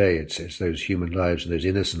end of the day, it's those human lives and those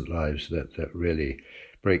innocent lives that really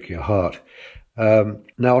break your heart.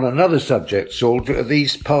 Now, on another subject, Saul,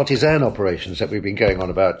 these partisan operations that we've been going on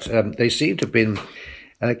about, they seem to have been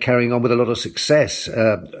carrying on with a lot of success.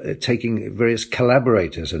 Taking various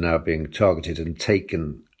collaborators are now being targeted and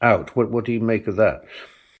taken out. What do you make of that?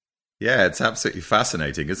 Yeah, it's absolutely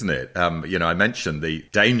fascinating, isn't it? I mentioned the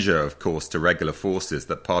danger, of course, to regular forces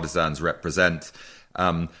that partisans represent.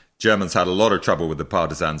 Germans had a lot of trouble with the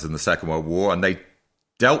partisans in the Second World War, and they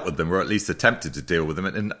dealt with them, or at least attempted to deal with them,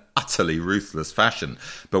 in utterly ruthless fashion.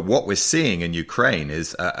 But what we're seeing in Ukraine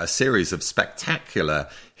is a series of spectacular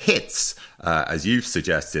hits, as you've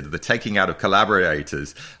suggested, the taking out of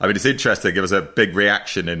collaborators. I mean, it's interesting. There was a big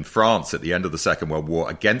reaction in France at the end of the Second World War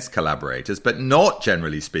against collaborators, but not,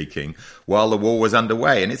 generally speaking, while the war was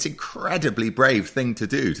underway. And it's an incredibly brave thing to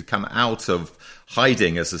do, to come out of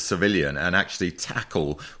hiding as a civilian and actually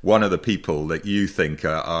tackle one of the people that you think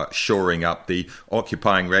are shoring up the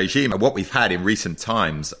occupying regime. And what we've had in recent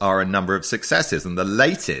times are a number of successes. And the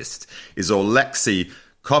latest is Alexei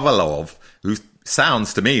Kovalov, who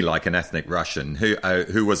sounds to me like an ethnic Russian,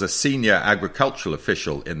 who was a senior agricultural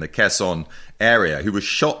official in the Kherson area, who was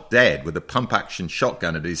shot dead with a pump-action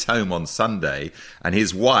shotgun at his home on Sunday. And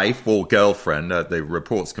his wife, or girlfriend, the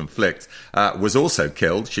reports conflict, was also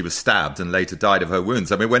killed. She was stabbed and later died of her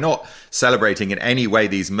wounds. I mean, we're not celebrating in any way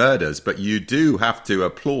these murders, but you do have to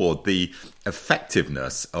applaud the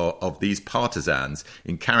effectiveness of these partisans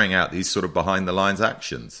in carrying out these sort of behind-the-lines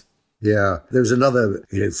actions. Yeah, there was another,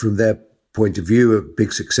 from their point of view, a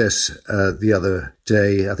big success the other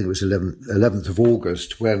day, I think it was 11th of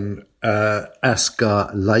August, when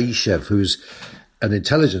Askar Laishev, who's an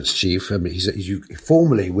intelligence chief, I mean, he's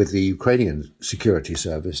formerly with the Ukrainian security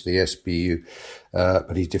service, the SBU,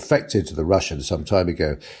 but he defected to the Russians some time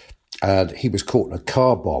ago, and he was caught in a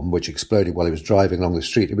car bomb which exploded while he was driving along the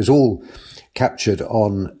street. It was all captured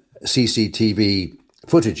on CCTV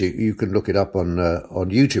footage. You can look it up on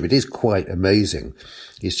YouTube. It is quite amazing.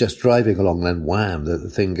 He's just driving along, and then wham, the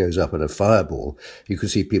thing goes up in a fireball. You can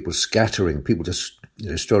see people scattering, people just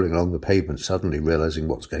strolling along the pavement, suddenly realizing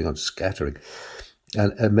what's going on, scattering.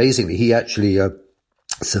 And amazingly, he actually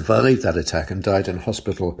survived that attack and died in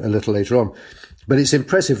hospital a little later on. But it's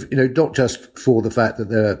impressive, not just for the fact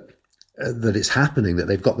that it's happening, that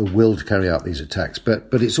they've got the will to carry out these attacks, but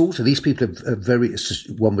it's also, these people are very,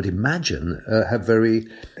 one would imagine, have very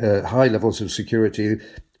high levels of security,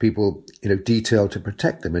 people, detailed to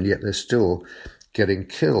protect them, and yet they're still getting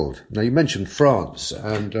killed. Now, you mentioned France,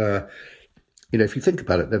 and, if you think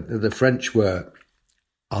about it, the French were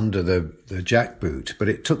under the jackboot, but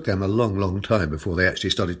it took them a long, long time before they actually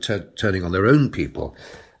started turning on their own people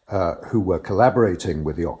who were collaborating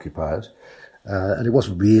with the occupiers. And it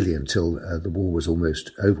wasn't really until the war was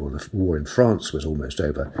almost over, or the war in France was almost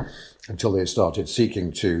over, until they started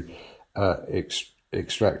seeking to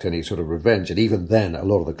extract any sort of revenge. And even then, a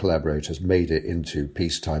lot of the collaborators made it into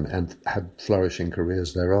peacetime and had flourishing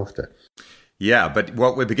careers thereafter. Yeah, but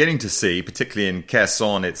what we're beginning to see, particularly in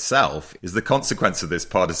Kherson itself, is the consequence of this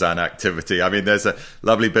partisan activity. I mean, there's a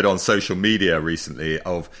lovely bit on social media recently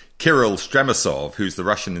of Kirill Stremisov, who's the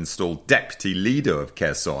Russian-installed deputy leader of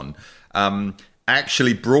Kherson,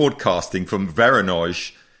 actually broadcasting from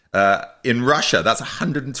Voronezh in Russia. That's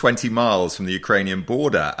 120 miles from the Ukrainian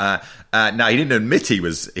border. Now, he didn't admit he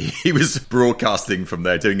was broadcasting from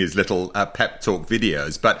there, doing his little pep talk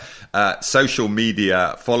videos, but social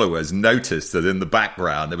media followers noticed that in the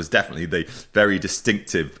background there was definitely the very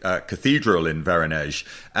distinctive cathedral in Voronezh.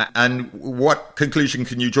 And what conclusion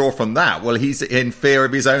can you draw from that? Well, he's in fear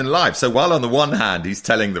of his own life. So while on the one hand he's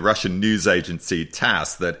telling the Russian news agency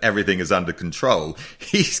TASS that everything is under control,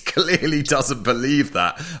 he clearly doesn't believe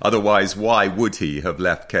that. Otherwise, why would he have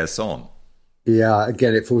left Kherson? Yeah,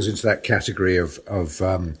 again, it falls into that category of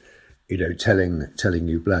telling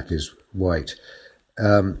you black is white.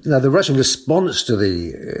 Now, the Russian response to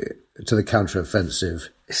the counteroffensive,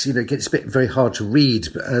 it's a bit very hard to read.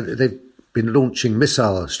 But, they've been launching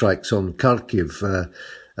missile strikes on Kharkiv,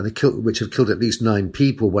 which have killed at least 9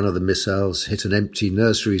 people. One of the missiles hit an empty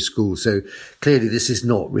nursery school. So clearly, this is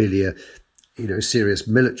not really a serious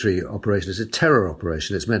military operation. It's a terror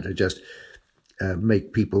operation. It's meant to just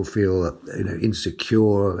make people feel,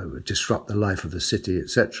 insecure, disrupt the life of the city,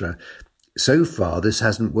 etc. So far, this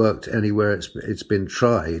hasn't worked anywhere it's been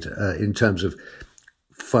tried in terms of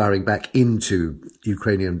firing back into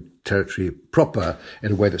Ukrainian territory proper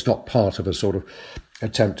in a way that's not part of a sort of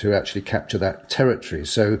attempt to actually capture that territory.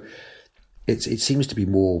 So it seems to be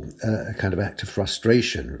more a kind of act of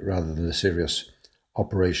frustration rather than a serious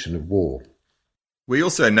operation of war. We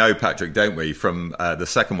also know, Patrick, don't we, from the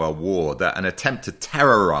Second World War, that an attempt to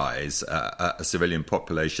terrorize a civilian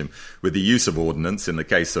population with the use of ordnance, in the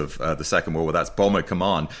case of the Second World War, that's Bomber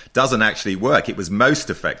Command, doesn't actually work. It was most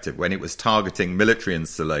effective when it was targeting military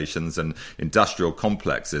installations and industrial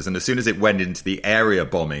complexes. And as soon as it went into the area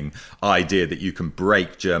bombing idea that you can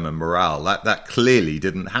break German morale, that clearly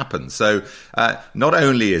didn't happen. So not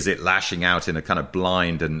only is it lashing out in a kind of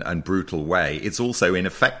blind and brutal way, it's also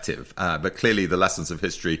ineffective. But clearly the lessons of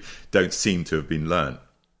history don't seem to have been learned.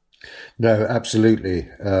 No, absolutely.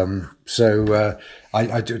 I don't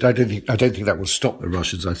think that will stop the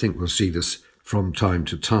Russians. I think we'll see this from time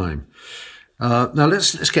to time. Now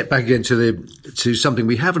let's get back into to something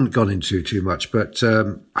we haven't gone into too much, but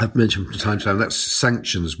I've mentioned from time to time. That's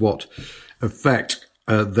sanctions. What effect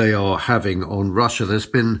they are having on Russia? There's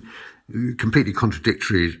been completely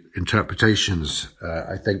contradictory interpretations.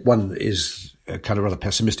 I think one is a kind of rather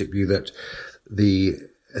pessimistic view that the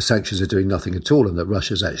sanctions are doing nothing at all and that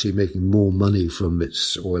Russia is actually making more money from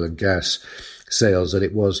its oil and gas sales than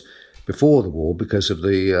it was before the war because of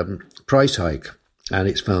the price hike. And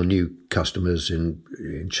it's found new customers in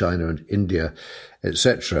China and India,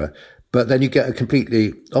 etc. But then you get a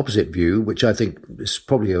completely opposite view, which I think is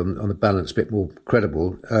probably on the balance a bit more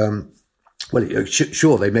credible.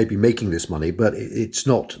 Sure, they may be making this money, but it's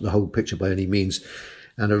not the whole picture by any means.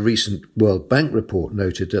 And a recent World Bank report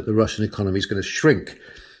noted that the Russian economy is going to shrink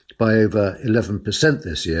by over 11%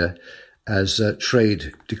 this year as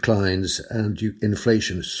trade declines and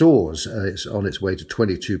inflation soars. It's on its way to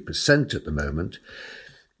 22% at the moment.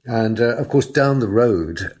 And, of course, down the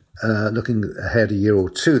road, looking ahead a year or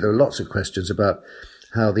two, there are lots of questions about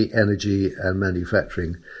how the energy and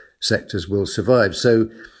manufacturing sectors will survive. So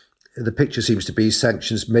the picture seems to be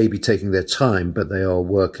sanctions may be taking their time, but they are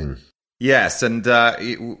working. Yes, and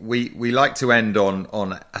we like to end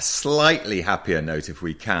on a slightly happier note if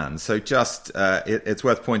we can. So just it's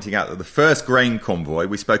worth pointing out that the first grain convoy,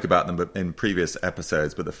 we spoke about them in previous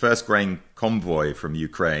episodes, but the first grain convoy from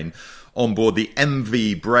Ukraine on board the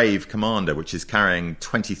MV Brave Commander, which is carrying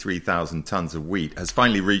 23,000 tons of wheat, has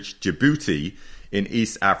finally reached Djibouti in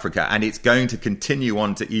East Africa, and it's going to continue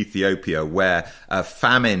on to Ethiopia, where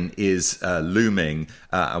famine is looming,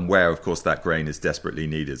 and where, of course, that grain is desperately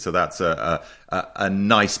needed. So that's a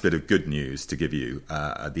nice bit of good news to give you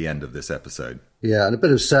at the end of this episode. Yeah, and a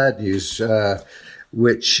bit of sad news,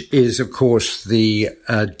 which is, of course, the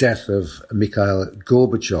death of Mikhail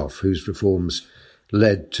Gorbachev, whose reforms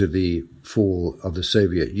led to the fall of the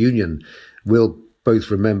Soviet Union. We'll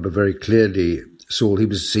both remember very clearly, Saul, he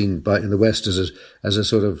was seen in the West as a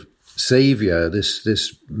sort of savior,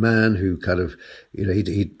 this man who kind of,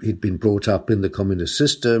 he'd been brought up in the communist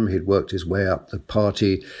system, he'd worked his way up the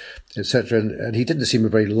party, etc. And he didn't seem a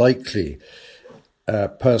very likely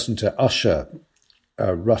person to usher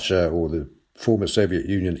Russia or the former Soviet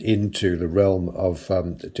Union into the realm of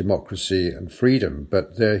democracy and freedom.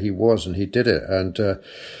 But there he was, and he did it. And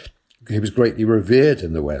he was greatly revered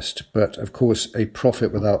in the West, but of course a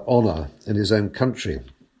prophet without honor in his own country.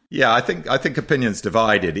 Yeah, I think opinions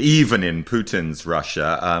divided, even in Putin's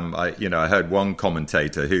Russia. I heard one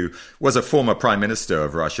commentator who was a former prime minister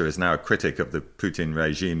of Russia, is now a critic of the Putin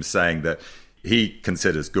regime, saying that he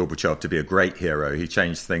considers Gorbachev to be a great hero. He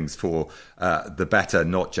changed things for the better,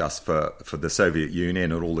 not just for the Soviet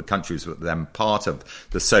Union and all the countries but then part of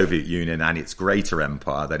the Soviet Union and its greater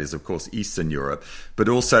empire, that is, of course, Eastern Europe, but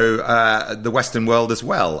also the Western world as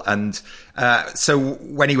well. And so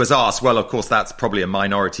when he was asked, well, of course, that's probably a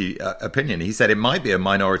minority opinion, he said it might be a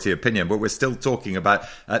minority opinion, but we're still talking about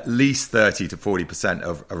at least 30 to 40%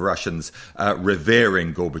 of Russians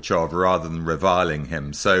revering Gorbachev rather than reviling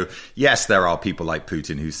him. So, yes, there are people like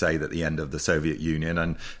Putin who say that the end of the Soviet Union,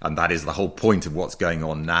 and that is the whole point of what's going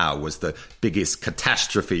on now, was the biggest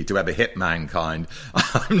catastrophe to ever hit mankind.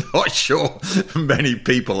 I'm not sure many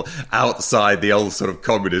people outside the old sort of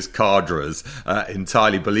communist cadres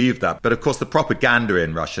entirely believe that. But of course, the propaganda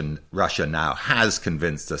in Russia now has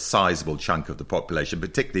convinced a sizable chunk of the population,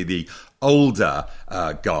 particularly the older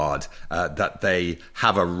guard, that they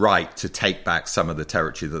have a right to take back some of the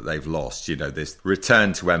territory that they've lost. This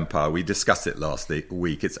return to empire, we discussed it last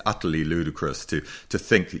week. It's utterly ludicrous to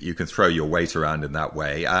think that you can throw your weight around in that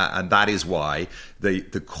way. And that is why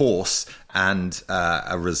the course and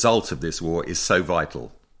a result of this war is so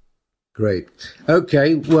vital. Great.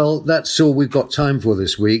 Okay, well, that's all we've got time for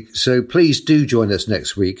this week. So please do join us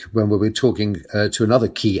next week when we'll be talking to another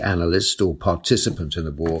key analyst or participant in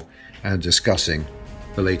the war and discussing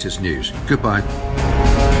the latest news. Goodbye.